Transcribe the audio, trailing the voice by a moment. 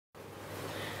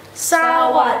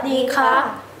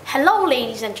Sawadika. Hello,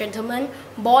 ladies and gentlemen,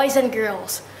 boys and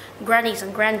girls, grannies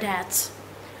and granddads.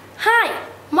 Hi,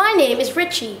 my name is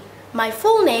Richie. My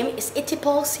full name is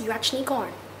Itipol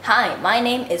Sirachnikorn. Hi, my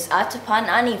name is Atapan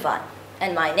Anivan,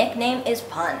 and my nickname is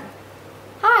Pan.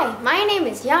 Hi, my name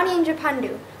is Yani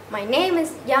Indrapandu. My name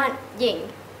is Yan Ying.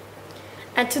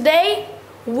 And today,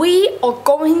 we are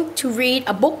going to read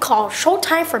a book called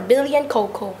Showtime for Billy and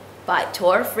Coco By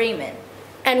Tor Freeman.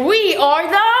 And we are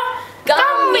the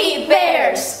Gummy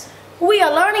Bears! We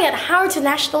are learning at Howard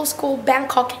International School,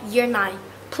 Bangkok, Year 9.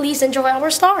 Please enjoy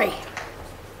our story.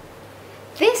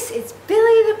 This is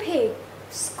Billy the Pig,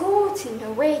 scooting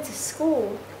her way to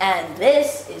school. And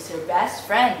this is her best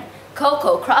friend,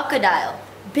 Coco Crocodile.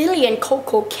 Billy and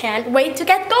Coco can't wait to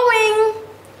get going.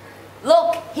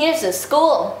 Look, here's the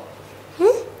school.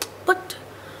 But,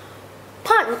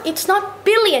 Pan, it's not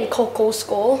Billy and Coco's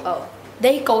school. Oh.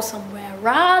 They go somewhere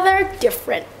rather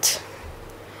different.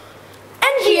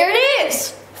 And here it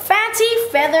is, Fancy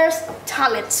Feathers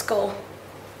Talent School.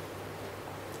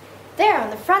 There on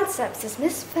the front steps is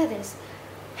Miss Feathers,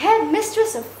 head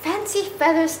mistress of Fancy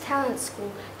Feathers Talent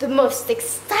School, the most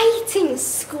exciting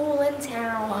school in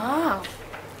town. Wow.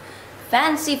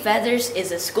 Fancy Feathers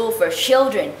is a school for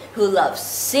children who love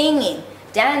singing,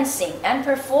 dancing, and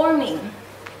performing.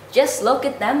 Just look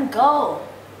at them go.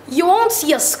 You won't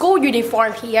see a school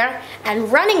uniform here,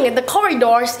 and running in the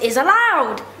corridors is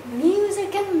allowed.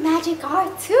 Music and magic are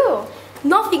too.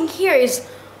 Nothing here is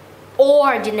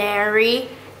ordinary.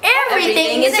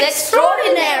 Everything is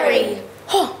extraordinary.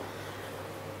 Oh,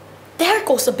 there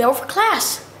goes the bell for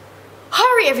class.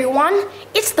 Hurry, everyone.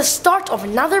 It's the start of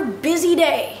another busy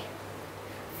day.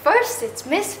 First, it's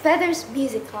Miss Feathers'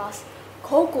 music class,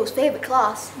 Coco's favorite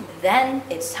class. Then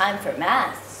it's time for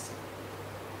maths.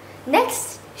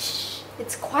 Next,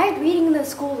 it's quiet reading in the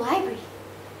school library.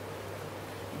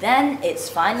 Then it's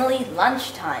finally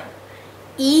lunchtime.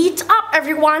 Eat up,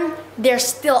 everyone. There's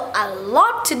still a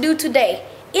lot to do today.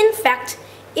 In fact,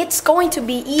 it's going to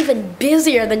be even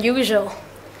busier than usual.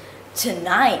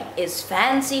 Tonight is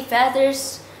Fancy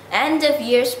Feathers'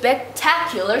 end-of-year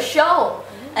spectacular show.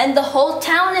 And the whole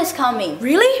town is coming.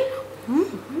 Really?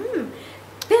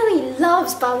 Billy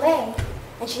loves ballet,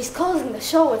 and she's closing the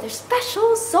show with her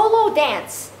special solo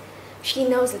dance. She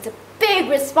knows it's a big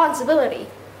responsibility,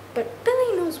 but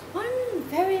Billy knows one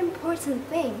very important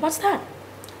thing. What's that?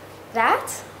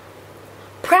 That?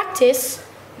 Practice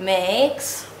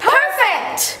Makes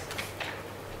perfect!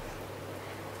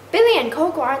 Billy and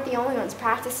Coco aren't the only ones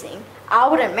practicing.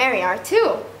 Albert and Mary are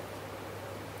too.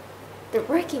 They're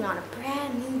working on a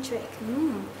brand new trick.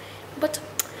 But,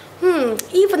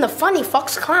 even the funny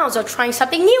fox clowns are trying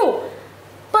something new.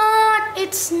 But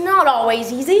it's not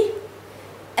always easy.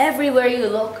 Everywhere you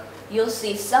look, you'll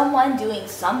see someone doing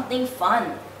something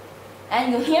fun.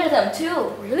 And you'll hear them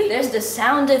too. Really? There's the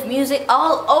sound of music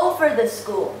all over the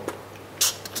school.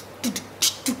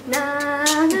 Na,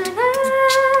 na, na, na,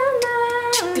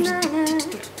 na.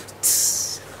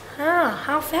 Ah,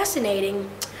 how fascinating.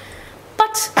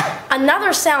 But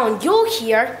another sound you'll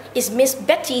hear is Miss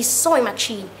Betty's sewing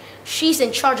machine. She's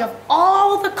in charge of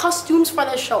all the costumes for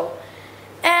the show.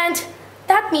 And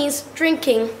that means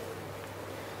drinking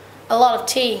a lot of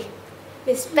tea.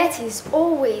 Miss Betty's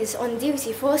always on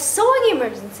duty for a sewing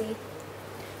emergency.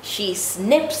 She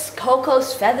snips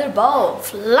Coco's feather bow.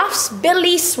 Fluffs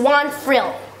Billy's swan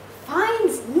frill.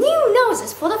 Finds new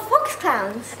noses for the fox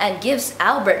clowns. And gives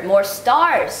Albert more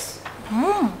stars.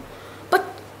 But,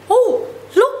 oh,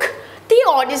 look! The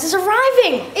audience is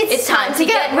arriving! It's time to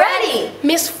get ready!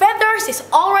 Miss Feathers is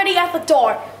already at the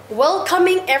door,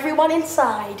 welcoming everyone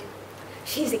inside.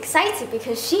 She's excited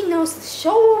because she knows the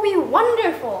show will be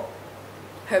wonderful.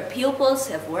 Her pupils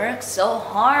have worked so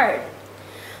hard.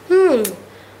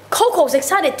 Coco's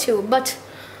excited too, but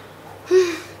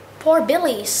poor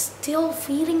Billy is still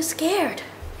feeling scared.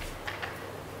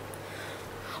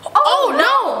 Oh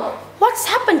no! What's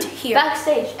happened here?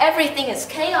 Backstage, everything is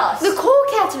chaos. The cool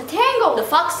cats are tangled. The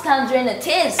fox clowns are in a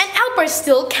tiz. And Albert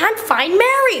still can't find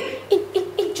Mary.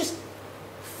 In just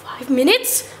 5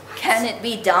 minutes? Can it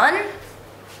be done?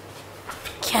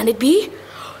 Can it be?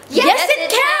 Yes, it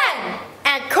can!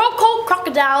 And Coco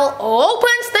Crocodile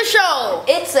opens the show.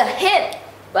 It's a hit,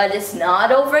 but it's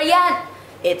not over yet.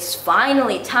 It's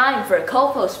finally time for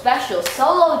Coco's special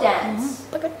solo dance.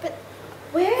 But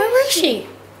where Where is she?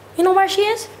 You know where she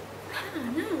is? I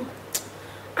don't know.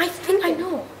 I think I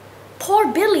know. Poor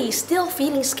Billy is still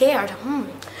feeling scared.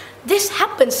 This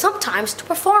happens sometimes to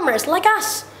performers like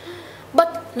us.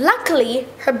 But luckily,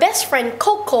 her best friend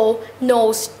Coco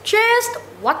knows just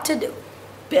what to do.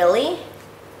 Billy?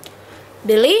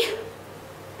 Billy?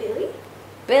 Billy?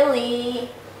 Billy.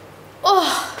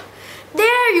 Oh,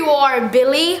 there you are,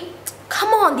 Billy. Come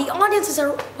on, the audiences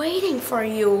are waiting for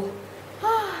you.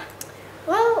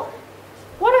 Well,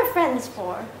 what are friends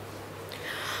for?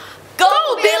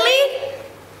 Go, Billy!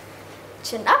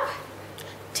 Chin up.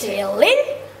 Tail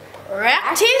in.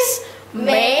 Practice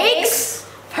makes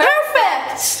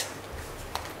perfect.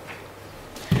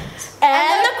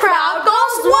 And the crowd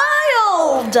goes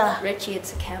wild. Richie,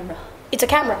 it's a camera. It's a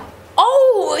camera.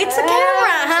 Oh, it's a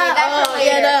camera. save that for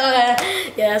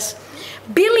later. Yes.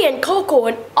 Billy and Coco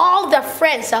and all their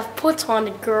friends have put on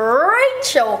a great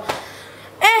show.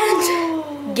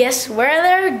 And guess where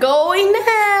they're going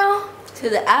now? To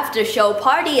the after show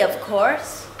party, of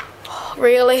course.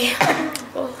 Really?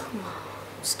 Oh,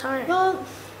 it's tired. Well,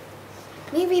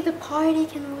 maybe the party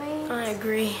can wait. I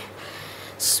agree.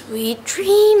 Sweet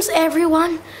dreams,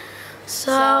 everyone.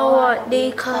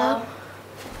 Sawadee ka.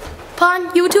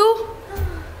 Pon, you too?